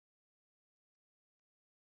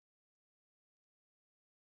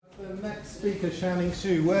the next speaker, Xiaoning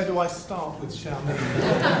Xu. Where do I start with Xiaoning?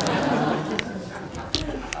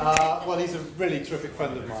 Well, he's a really terrific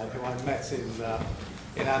friend of mine who I met in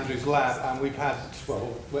Andrew's lab, and we've had,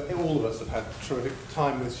 well, all of us have had terrific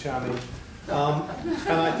time with Xiaoning.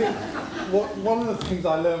 And I think one of the things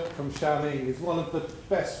I learned from Xiaoning is one of the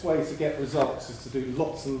best ways to get results is to do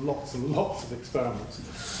lots and lots and lots of experiments.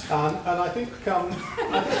 And I think,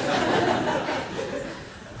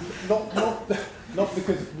 not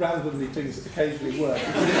because randomly things occasionally work.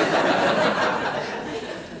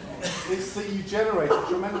 It's that you generate a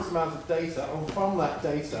tremendous amount of data, and from that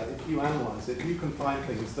data, if you analyse it, you can find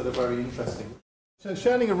things that are very interesting. So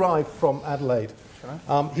Xiaoning arrived from Adelaide.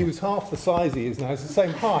 He was half the size he is now. It's the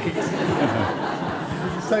same height. He's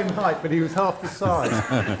the same height, but he was half the size.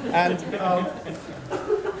 And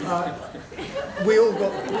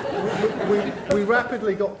we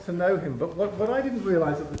rapidly got to know him. But what I didn't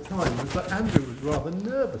realise at the time was that Andrew was rather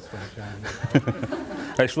nervous when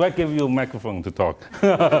Xiaoning. Should I give you a microphone to talk?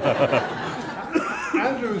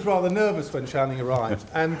 Andrew was rather nervous when Xiaoning arrived,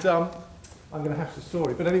 and I'm going to hash the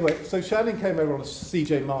story. But anyway, so Xiaoning came over on a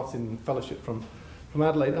C.J. Martin fellowship from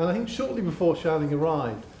Adelaide, and I think shortly before Xiaoning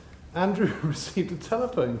arrived, Andrew received a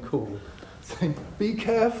telephone call saying, "Be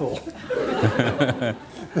careful,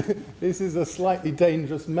 this is a slightly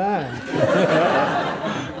dangerous man."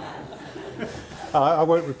 I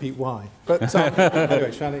won't repeat why. But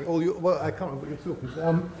anyway, Xiaoning, well, I can't remember what you're talking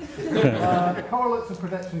about. The correlates of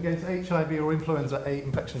protection against HIV or influenza A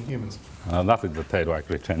infection in humans. That is the title,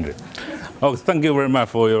 actually, change it. Oh, thank you very much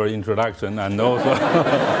for your introduction, and also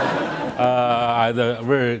I had a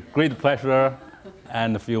very great pleasure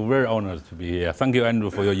and feel very honored to be here. Thank you, Andrew,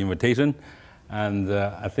 for your invitation. And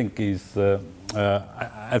I think this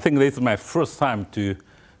is my first time to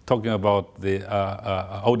talking about the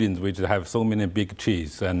audience which have so many big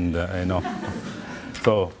cheese, and you know,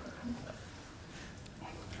 so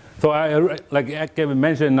like Kevin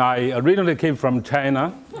mentioned, I originally came from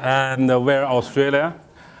China and where Australia,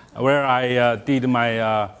 where I did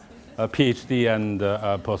my PhD and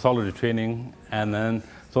pathology training, and then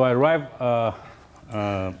so I arrived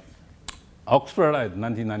Oxford in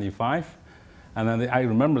 1995, and then I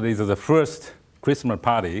remember this is the first Christmas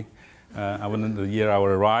party. I went in the year I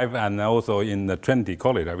would arrive, and also in the Trinity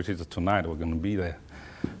College, which is tonight. We're going to be there.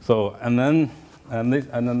 So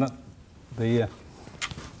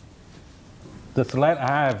the slide I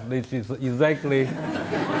have, which is exactly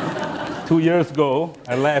 2 years ago.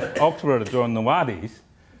 I left Oxford to join Novartis,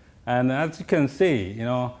 and as you can see, you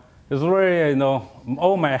know, it's really, you know,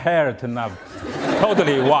 all my hair turned up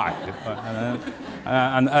totally white,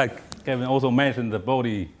 and Kevin also mentioned the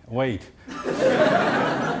body weight.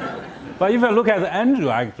 But if I look at Andrew,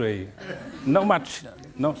 actually,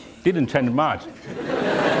 didn't change much.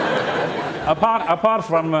 apart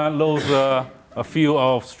from those a few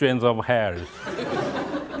of strands of hairs.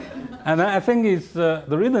 And I think it's the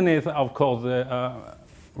reason is, of course,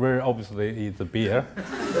 very obviously, is the beer.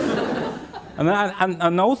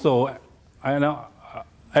 and also, I know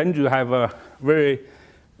Andrew have a very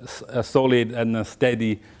solid and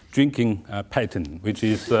steady drinking pattern, which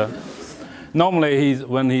is. Normally,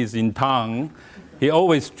 when he's in town, he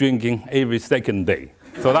always drinking every second day.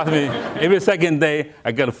 So that means every second day,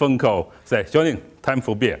 I get a phone call, say, "Xiaoning, time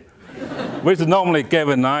for beer." Which normally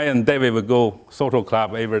Kevin, I, and David would go social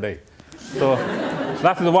club every day. So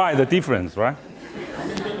that's why the difference, right?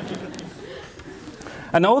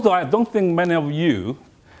 And also, I don't think many of you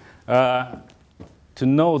to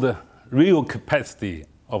know the real capacity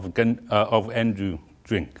of Andrew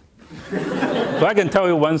drink. So I can tell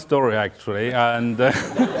you one story, actually, and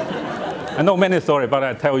I know many stories, but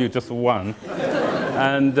I'll tell you just one.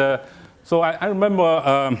 And so I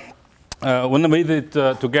remember when I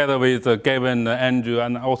visited together with Gavin, Andrew,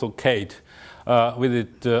 and also Kate,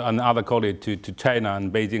 visited another colleague to China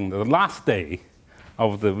and Beijing. The last day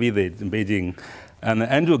of the visit in Beijing, and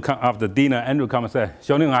Andrew, after dinner, Andrew come and said,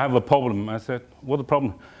 "Xiaoning, I have a problem." I said, "What's the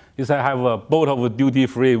problem?" He said, "I have a bottle of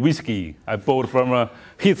duty-free whiskey I bought from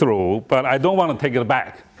Heathrow, but I don't want to take it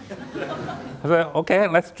back." I said, "Okay,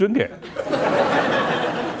 let's drink it."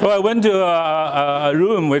 So I went to a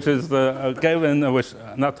room, which is Gavin, which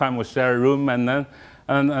that time was shared room, and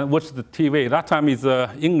watched the TV. That time is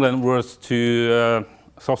England was to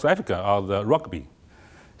South Africa, or the rugby.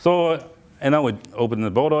 So, and then we open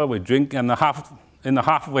the bottle, we drink, and in the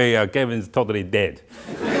halfway, Gavin's totally dead.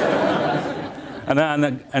 And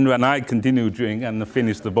Andrew and I continue to drink and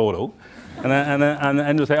finish the bottle. And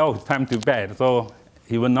Andrew said, "Oh, it's time to bed." So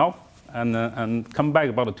he went off and come back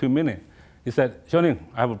about 2 minutes. He said, "Xiaoning,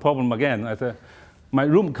 I have a problem again." I said, "My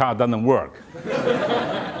room card doesn't work."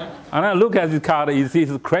 And I look at the card, it's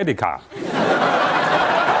his credit card.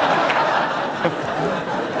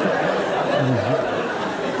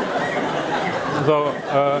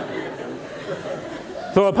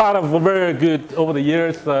 So a part of very good over the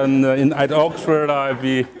years, and at Oxford I've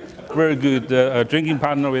been very good drinking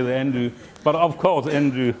partner with Andrew. But of course,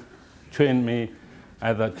 Andrew trained me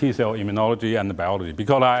as a T-cell immunology and biology,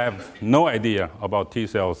 because I have no idea about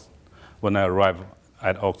T-cells when I arrived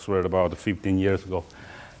at Oxford about 15 years ago.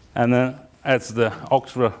 And as the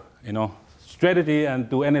Oxford, strategy and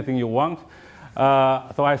do anything you want.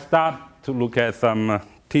 So I start to look at some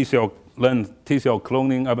T-cell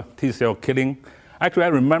cloning, T-cell killing. Actually, I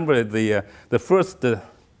remember the first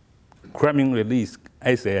Kremlin release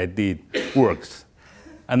assay I did works.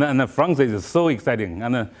 And then Francis is so exciting.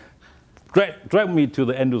 And dragged me to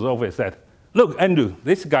the Andrew's office and said, look, Andrew,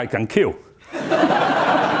 this guy can kill.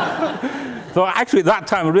 So actually that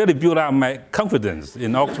time really built up my confidence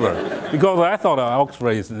in Oxford, because I thought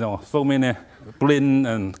Oxford is so many brilliant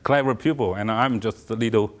and clever people, and I'm just a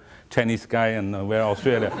little Chinese guy and where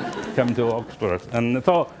Australia come to Oxford. And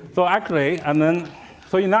so actually,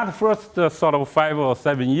 so in that first sort of 5 or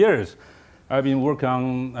 7 years, I've been working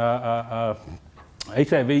on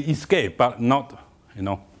HIV escape, but not,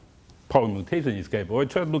 polymutation escape. We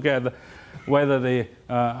try to look at whether the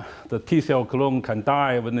T-cell clone can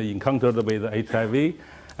die when they encountered with HIV,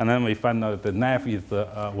 and then we find out that NAF is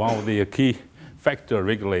one of the key factors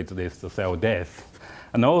regulates this cell death.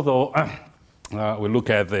 And also, we look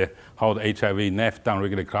at how the HIV NAF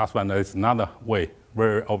downregulate class 1. That's another way,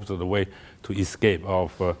 very obvious way to escape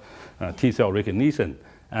of T-cell recognition,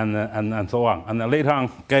 and so on. And then later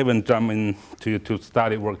on, Gavin jumped in to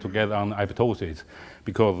study work together on apoptosis,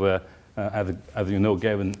 because as you know,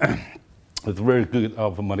 Gavin is very good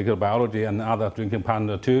of molecular biology and other drinking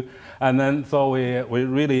partner too. And then so we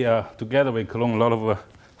really together we clone a lot of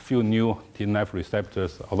few new TNF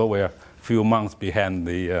receptors, although we are a few months behind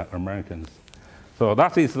the Americans. So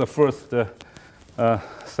that is the first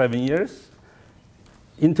 7 years.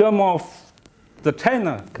 In terms of the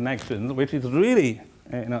China connection, which is really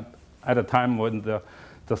at a time when the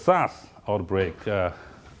SARS outbreak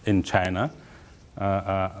in China,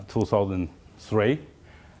 2003.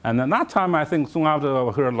 And at that time, I think soon after,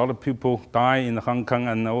 I heard a lot of people die in Hong Kong,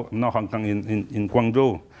 and not Hong Kong, in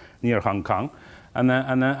Guangzhou, near Hong Kong. And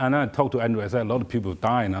I talked to Andrew. I said a lot of people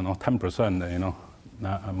die, 10%,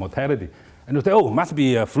 mortality. And they said, oh, must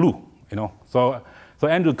be a flu, So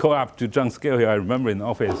Andrew called up to John Scale. I remember in the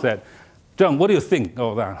office, said, John, what do you think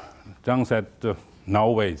of that? John said, no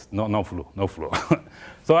ways, no flu.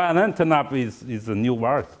 So and then turned up is a new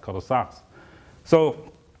virus called SARS.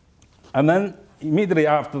 So, and then immediately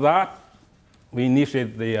after that, we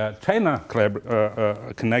initiated the China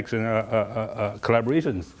connection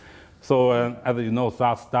collaborations. So as you know,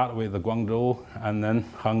 SARS started with Guangzhou, and then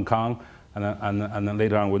Hong Kong, and then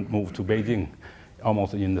later on we moved to Beijing,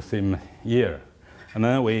 almost in the same year. And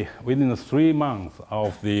then within 3 months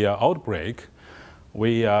of the outbreak,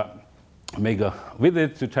 we make a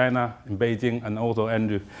visit to China in Beijing, and also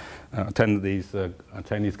Andrew attended this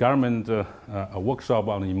Chinese government a workshop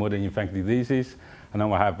on emerging infectious diseases, and then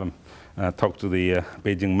we have talked to the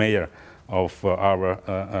Beijing mayor of our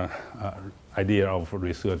idea of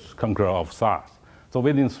research conqueror of SARS. So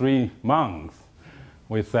within 3 months,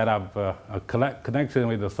 we set up a connection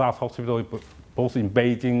with the SARS hospital, both in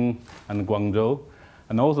Beijing and Guangzhou,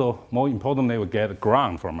 and also, more importantly, we get a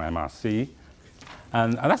grant from MRC.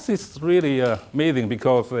 And that is really amazing,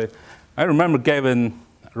 because I remember Gavin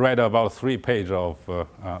write about 3 pages of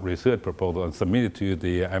research proposal and submitted to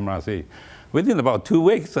the MRC. Within about 2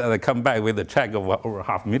 weeks, they come back with a check of over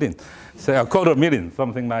 $500,000, say $250,000,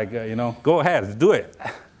 something like, go ahead, do it.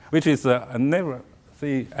 Which is, I never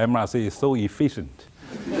see MRC is so efficient.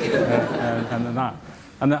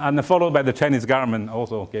 And followed by the Chinese government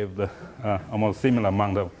also gave the almost similar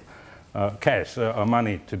amount of cash or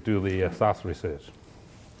money to do the SARS research.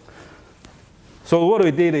 So what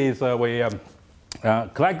we did is we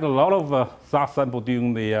collected a lot of SARS samples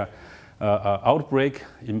during the outbreak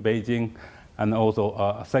in Beijing, and also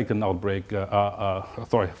a second outbreak,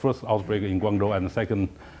 first outbreak in Guangzhou and the second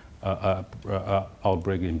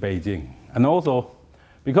outbreak in Beijing. And also,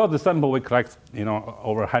 because the sample we collect,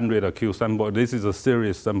 over 100 acute samples, this is a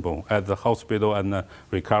serious sample at the hospital and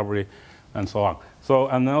recovery and so on. So,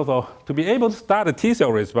 and also, to be able to start a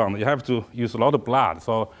T-cell response, you have to use a lot of blood.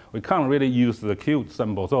 So we can't really use the acute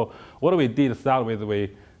sample. So what we did to start with,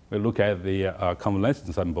 we look at the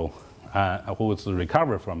convalescent sample who was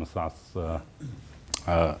recovered from SARS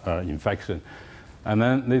infection. And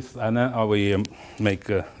then we make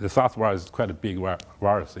the SARS virus is quite a big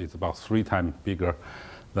virus. It's about 3 times bigger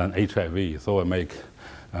than HIV. So I make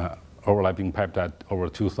overlapping peptide over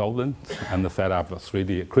 2,000 and set up a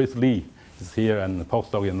 3D. Chris Lee is here and the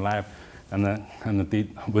postdoc in lab, and then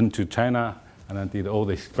went to China and then did all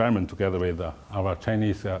the experiment together with our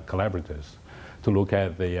Chinese collaborators to look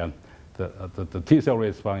at the T cell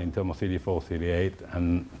response in terms of CD4,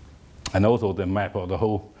 CD8, and also the map of the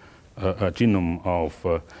whole genome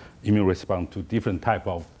of immune response to different type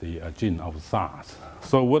of the gene of SARS.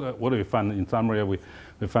 So what we found in summary, we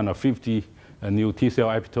found 50 new T cell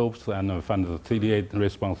epitopes, and we found the CD8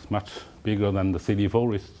 response much bigger than the CD4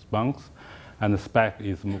 response, and the SPEC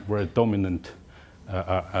is very dominant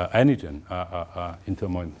antigen in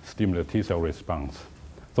terms of stimulate T cell response.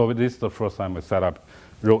 So this is the first time we set up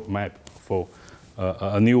roadmap for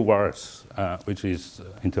a new virus, which is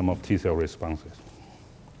in terms of T cell responses.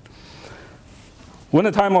 When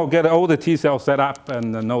the time I get all the T cells set up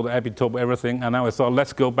and know the epitope, everything, and now I thought,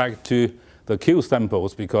 let's go back to the Q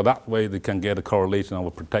samples, because that way they can get a correlation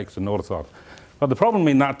of protection, all sorts. But the problem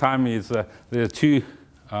in that time is there are two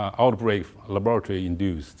outbreak laboratory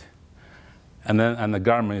induced, and the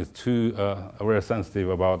government is too very sensitive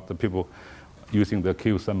about the people using the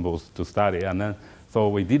Q samples to study, and then so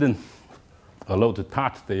we didn't allow to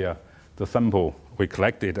touch the sample we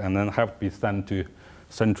collected, and then have to be sent to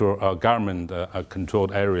central government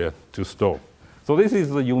controlled area to store. So this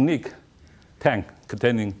is a unique tank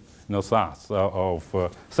containing SARS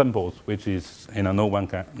of samples, which is no one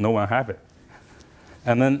have it.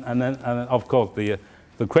 And then of course the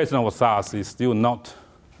question of SARS is still not,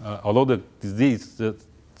 although the disease, the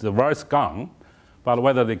virus gone, but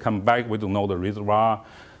whether they come back, we don't know the reservoir.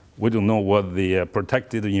 We don't know what the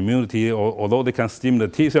protected immunity, although they can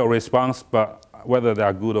stimulate T cell response, but whether they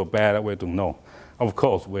are good or bad, we don't know. Of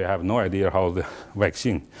course, we have no idea how the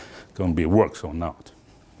vaccine going to be works or not.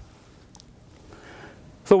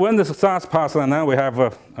 So when the SARS passed, and now we have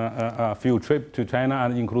a few trips to China,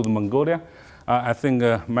 and include Mongolia. I think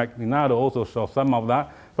Leonardo also saw some of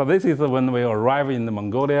that. But this is when we arrive in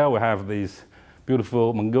Mongolia. We have this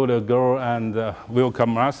beautiful Mongolia girl and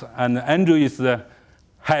welcome us. And Andrew is the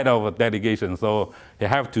head of a delegation, so he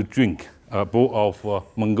have to drink a bowl of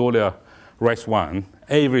Mongolia rice wine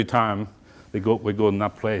every time we go in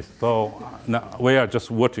that place. So now we are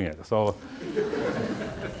just watching it. So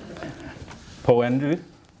Paul Andrew.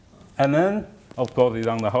 And then, of course, he's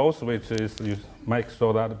on the host, which is, you might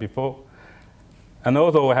saw that before. And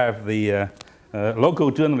also we have the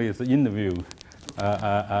local journalist interview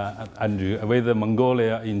Andrew with the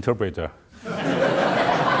Mongolia interpreter.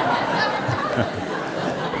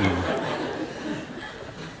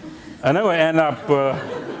 And then we end up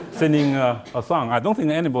singing a song. I don't think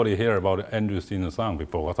anybody here about Andrew singing a song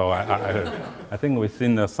before, so I think we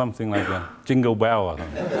sing something like a Jingle Bell or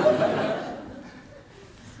something.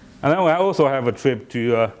 And then we also have a trip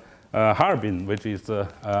to Harbin, which is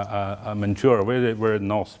Manchuria, very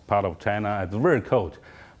north part of China. It's very cold,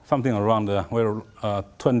 something around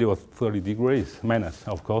 20 or 30 degrees minus,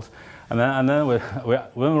 of course. And then when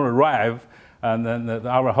we arrive, and then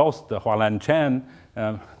our host, Hualan Chen,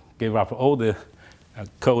 gave up all the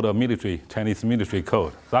code of military, Chinese military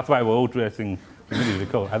code. That's why we're all dressing the military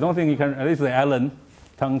code. I don't think you can, this is Alan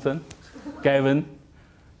Townsend, Gavin,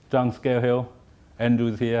 John Scahill,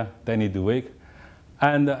 Andrew's here, Danny DeWick,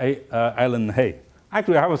 and Alan Hay.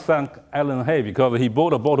 Actually, I have thank Alan Hay because he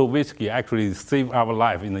bought a bottle of whiskey, actually saved our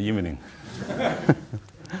life in the evening.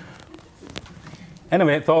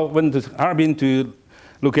 Anyway, so went to Harbin to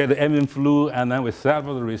look at the avian flu, and then we set up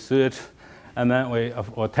the research, and then we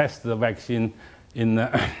test the vaccine in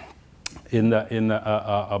about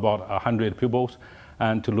 100 pupils,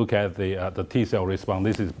 and to look at the T cell response.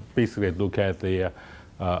 This is basically look at the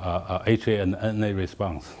HA and NA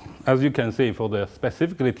response. As you can see, for the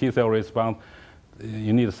specifically T cell response,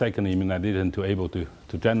 you need a second immunization to able to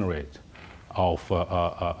generate of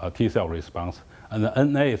a T cell response. And the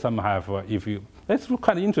NA, some have, that's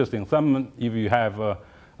quite interesting. Some, if you have a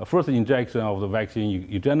first injection of the vaccine,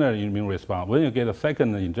 you generate immune response. When you get a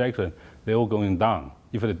second injection, they're all going down.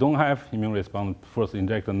 If they don't have immune response, first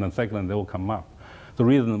injection, then second, they will come up. The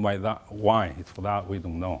reason why it's for that, we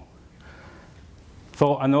don't know.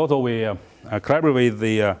 So, and also we collaborate with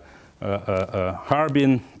the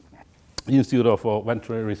Harbin Institute of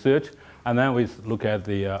Veterinary Research, and then we look at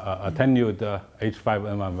the attenuated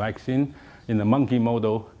H5N1 vaccine in the monkey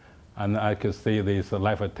model, and I can see this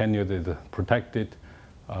life attenuated protected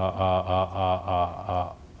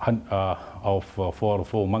of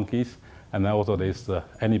 4 monkeys, and then also this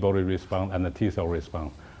antibody response and the T cell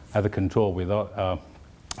response. As a control, without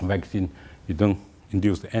vaccine, you don't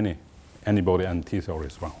induce any antibody and T cell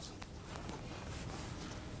response.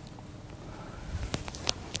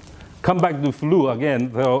 come back to flu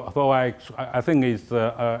again. So I think it's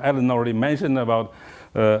Alan already mentioned about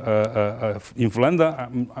influenza.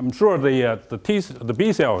 I'm sure the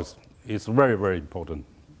B cells is very, very important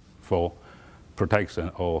for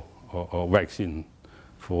protection or vaccine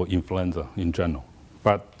for influenza in general.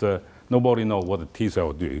 But nobody knows what the T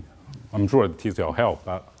cell do. I'm sure the T cell help,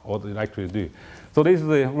 but what it actually do. So this is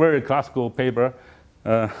a very classical paper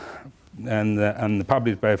and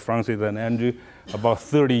published by Francis and Andrew about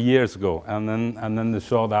 30 years ago. And then they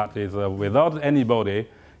show that is without antibody,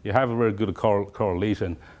 you have a very good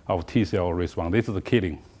correlation of T cell response. This is the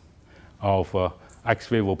killing of ex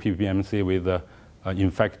vivo PBMC with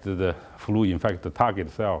flu-infected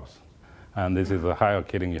target cells. And this is a higher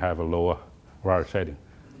killing, you have a lower viral shedding.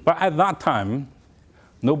 But at that time,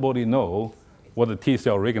 nobody know what the T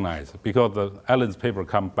cell recognize because the Allen's paper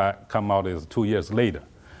come out is 2 years later.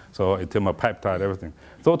 So in terms of peptide, everything.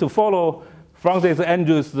 So to follow Francis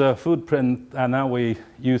Andrews' footprint, and now we're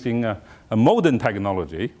using a modern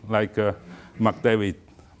technology, like Mark David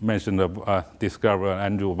mentioned, discovered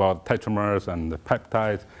Andrew about tetramers and the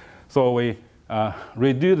peptides. So we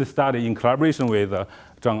redo the study in collaboration with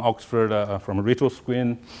John Oxford from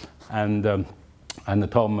RetroScreen and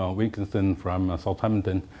Tom Wilkinson from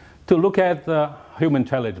Southampton to look at the human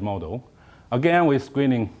challenge model. Again, we're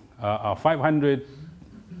screening 500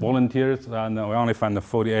 volunteers, and we only found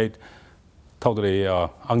 48 totally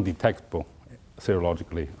undetectable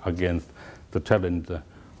serologically against the challenge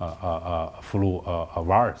flu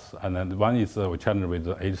virus. And then one is we challenge with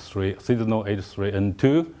the H3, seasonal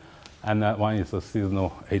H3N2, and one is a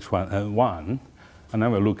seasonal H1N1. And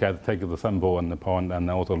then we look at, take the sample and the point, and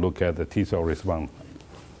also look at the T cell response.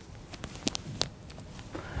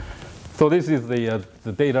 So this is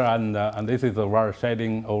the data, and this is the viral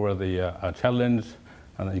shedding over the challenge.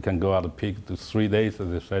 And you can go out of peak to 3 days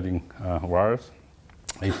of the shedding virus,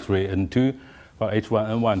 H3N2, but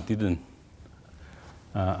H1N1 didn't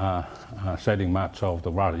shedding much of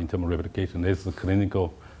the virus in terms of replication. This is the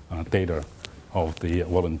clinical data of the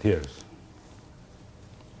volunteers.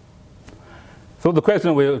 So the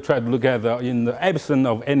question we'll try to look at in the absence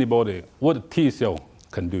of antibody, what T cell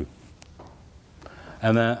can do.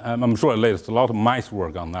 And I'm sure there's a lot of mice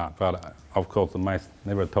work on that, but of course the mice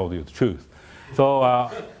never told you the truth. So,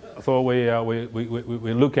 we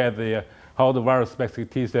look at how the virus-specific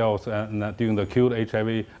T cells during the acute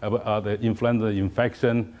HIV, the influenza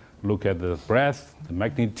infection, look at the breadth, the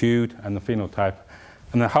magnitude, and the phenotype,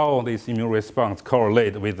 and how this immune response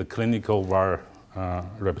correlate with the clinical viral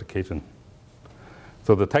replication.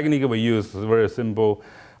 So the technique we use is very simple,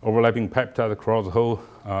 overlapping peptide across the whole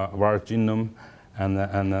virus genome and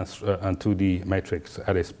 2D matrix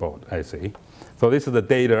ELISpot assay. So this is the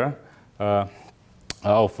data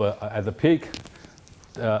at the peak,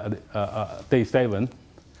 day 7,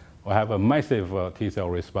 we have a massive T cell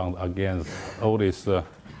response against all these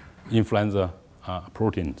influenza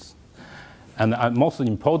proteins. And most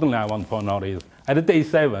importantly, I want to point out is at day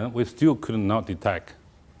 7, we still could not detect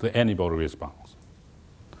the antibody response.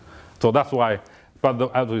 So that's why,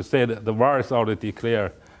 but as we said, the virus already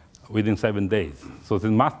declared within 7 days. So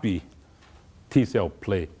there must be T cell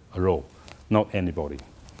play a role, not antibody.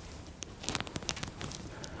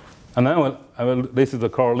 And then this is the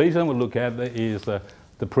correlation we look at is the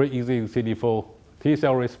pre-existing CD4 T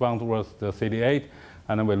cell response versus the CD8,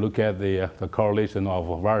 and then we look at the correlation of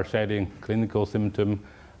viral shedding, clinical symptom,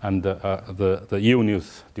 and the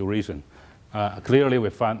illness duration. Clearly, we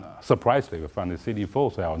found, surprisingly, we found the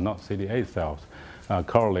CD4 cell, not CD8 cells,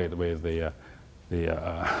 correlate with the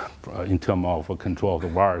in terms of control of the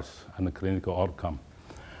virus and the clinical outcome.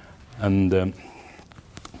 And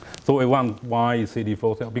so we want why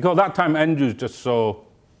CD4 cell? Because that time Andrew just saw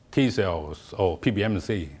T cells or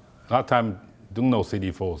PBMC. That time don't know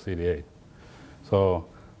CD4, CD8. So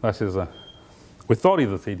that is we thought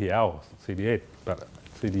it's a CTL, CD8, but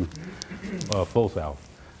CD4 cell.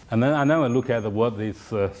 And then we look at what these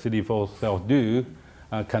CD4 cells do.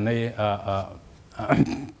 Can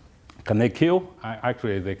they kill?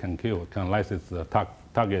 Actually, they can kill. Can lysis the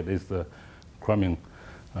target is the chromium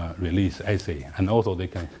release assay, and also they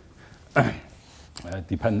can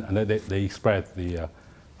depend. And they express the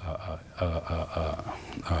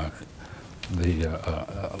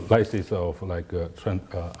lysis of like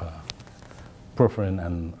perforin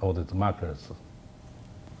and all the markers.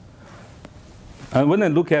 And when I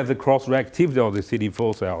look at the cross-reactivity of the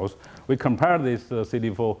CD4 cells, we compare this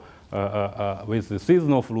CD4 with the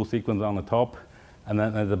seasonal flu sequence on the top, and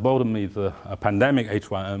then at the bottom is a pandemic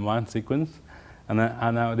H1N1 sequence. And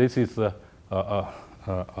then this is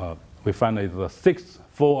we find it's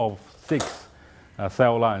 4 of 6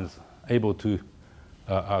 cell lines able to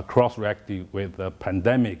cross-reactive with the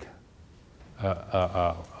pandemic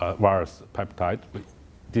virus peptide,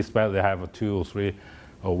 despite they have 2 or 3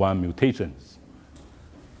 or 1 mutations.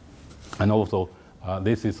 And also,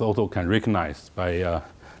 this is also can recognized by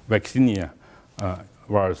vaccinia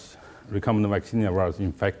virus, recombinant vaccinia virus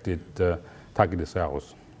infected targeted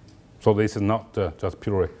cells. So this is not just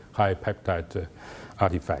purely high peptide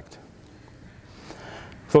artifact.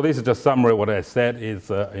 So this is just summary. What I said is,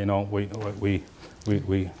 you know, we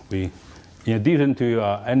in addition to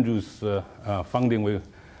Andrew's funding,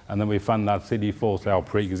 and then we found that CD4 cell,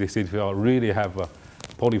 pre-existing cell, really have a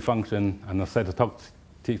polyfunction and a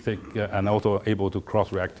cytotoxic, and also able to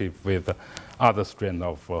cross-reactive with other strains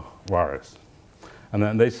of virus. And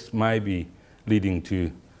then this might be leading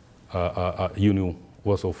to a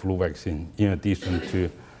universal flu vaccine in addition to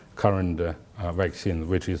current vaccine,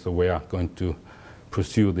 which is we are going to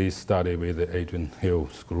pursue this study with Adrian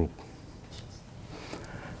Hill's group.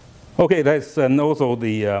 Okay, that's and also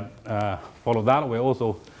the follow that we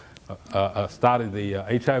also started the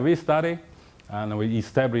HIV study, and we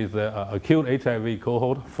established the acute HIV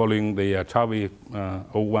cohort following the CHAVI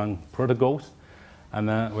 01 protocols, and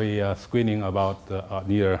then we are screening about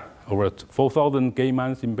near over 4,000 gay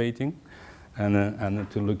men in Beijing, and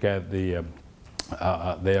to look at the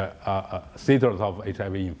their status of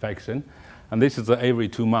HIV infection, and this is every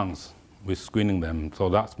 2 months we're screening them. So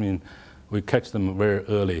that means we catch them very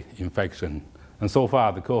early infection. And so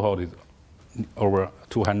far, the cohort is over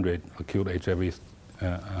 200 acute HIV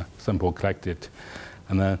sample collected.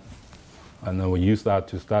 And then we use that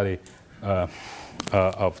to study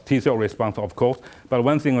of T-cell response, of course. But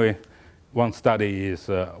one thing we want to study is,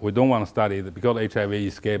 we don't want to study, because HIV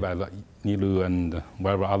escape, as Nilu and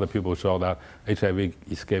whatever other people show that HIV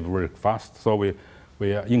escape very fast. So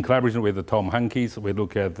we are in collaboration with Tom Hankins, we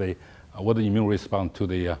look at what the immune response to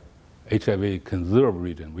the HIV conserved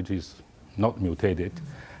region, which is not mutated.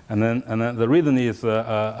 And then the reason is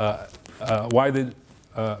why they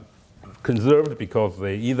conserved, because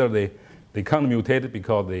they can't mutate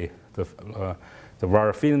because the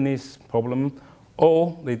viral fitness problem,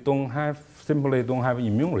 or they simply don't have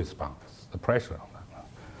immune response, the pressure on that.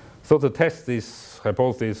 So to test this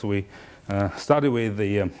hypothesis, we started with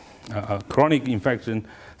the chronic infection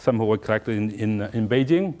sample we collected in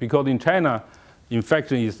Beijing, because in China,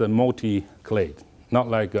 infection is a multi-clade, not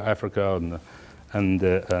like Africa and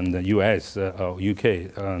the US or UK,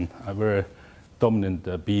 a very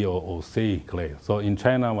dominant B or C clade. So in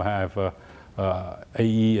China, we have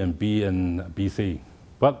AE and B and BC.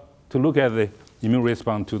 But to look at the immune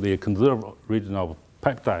response to the conserved region of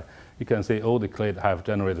peptide, you can say all the clade have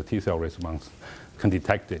generated T-cell response, can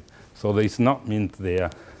detect it. So this not means they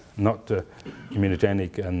are not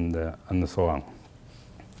immunogenic and so on.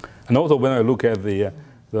 And also when I look at the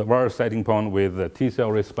virus setting point with the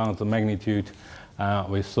T-cell response magnitude,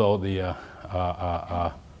 we saw the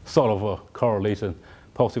sort of a correlation,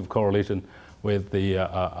 positive correlation with the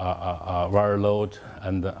viral load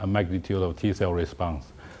and the magnitude of T-cell response.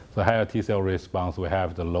 The higher T-cell response, we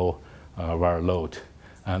have the low viral load.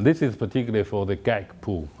 And this is particularly for the GAG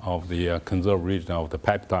pool of the conserved region of the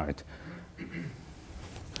peptide.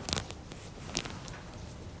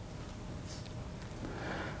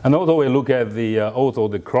 And also we look at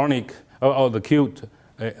the chronic or the acute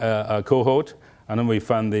cohort, and then we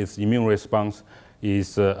found this immune response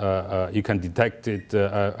is you can detect it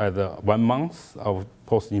at 1 month of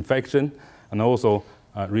post-infection, and also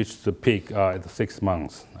reach the peak at 6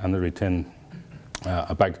 months, and return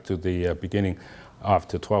back to the beginning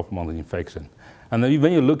after 12 months infection. And then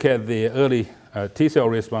when you look at the early T-cell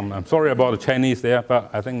response, I'm sorry about the Chinese there, but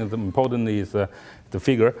I think the important is the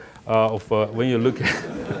figure of when you look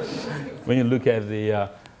at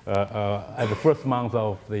at the first month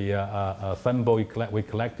of the sample we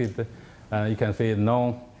collected, you can see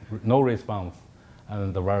no response,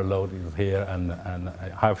 and the viral load is here, and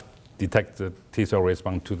have detected T-cell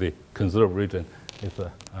response to the conserved region is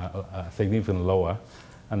significantly lower,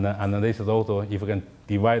 and this is also, if you can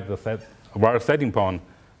divide the viral setting point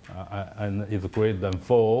and it's greater than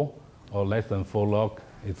 4 or less than 4 log,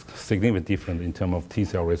 it's significantly different in terms of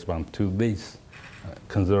T-cell response to this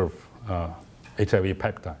conserved HIV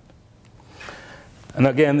peptide. And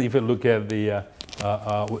again, if you look at the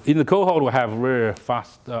in the cohort, we have very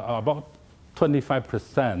fast, about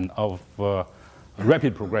 25% of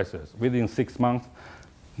rapid progressors. Within 6 months,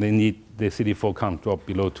 they need the CD4 count drop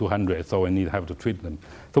below 200, so we have to treat them.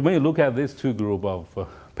 So when you look at these two groups of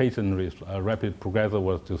patients, rapid progressor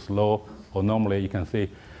was too slow, or normally you can see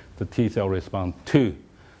the T-cell response to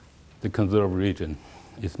the conserved region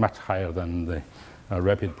is much higher than the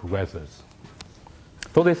rapid progressors.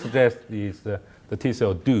 So they suggest is the T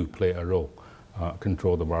cell do play a role,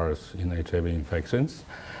 control the virus in HIV infections.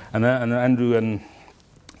 And then Andrew and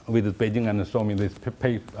with Beijing and showed me this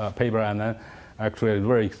paper, and then actually it's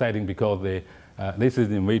very exciting because this is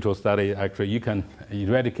an in vitro study. Actually, you can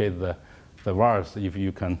eradicate the virus if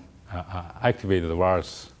you can activate the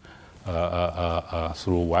virus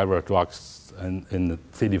through viral drugs in the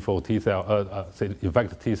CD4 T cell,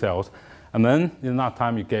 infected T cells. And then in that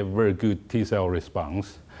time, you get very good T cell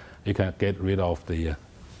response. You can get rid of the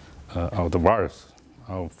virus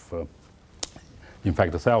of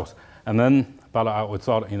infected cells. And then, but I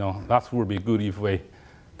thought, that would be good if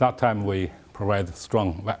that time we provide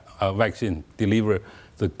strong vaccine, deliver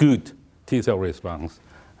the good T cell response,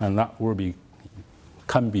 and that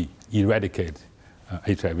can be eradicate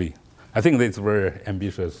HIV. I think that's a very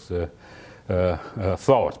ambitious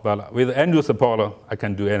thought, but with Andrew's support, I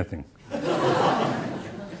can do anything.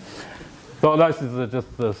 So that is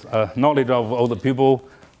just the knowledge of all the people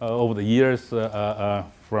over the years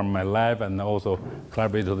from my lab, and also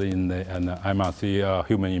collaborated in the MRC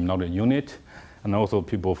Human Immunology Unit, and also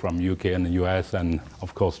people from UK and the US, and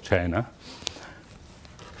of course China.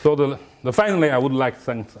 So finally, I would like to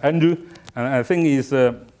thank Andrew, and I think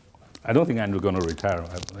I don't think Andrew's going to retire,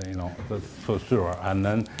 that's for sure. And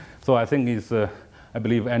then, so I think I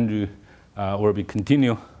believe Andrew will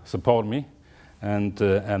continue support me, and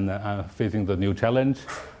facing the new challenge.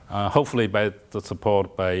 Hopefully, by the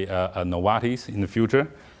support by Novartis in the future,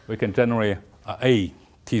 we can generate a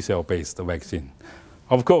T cell based vaccine.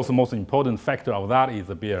 Of course, the most important factor of that is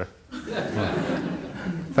the beer.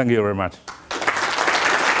 Thank you very much.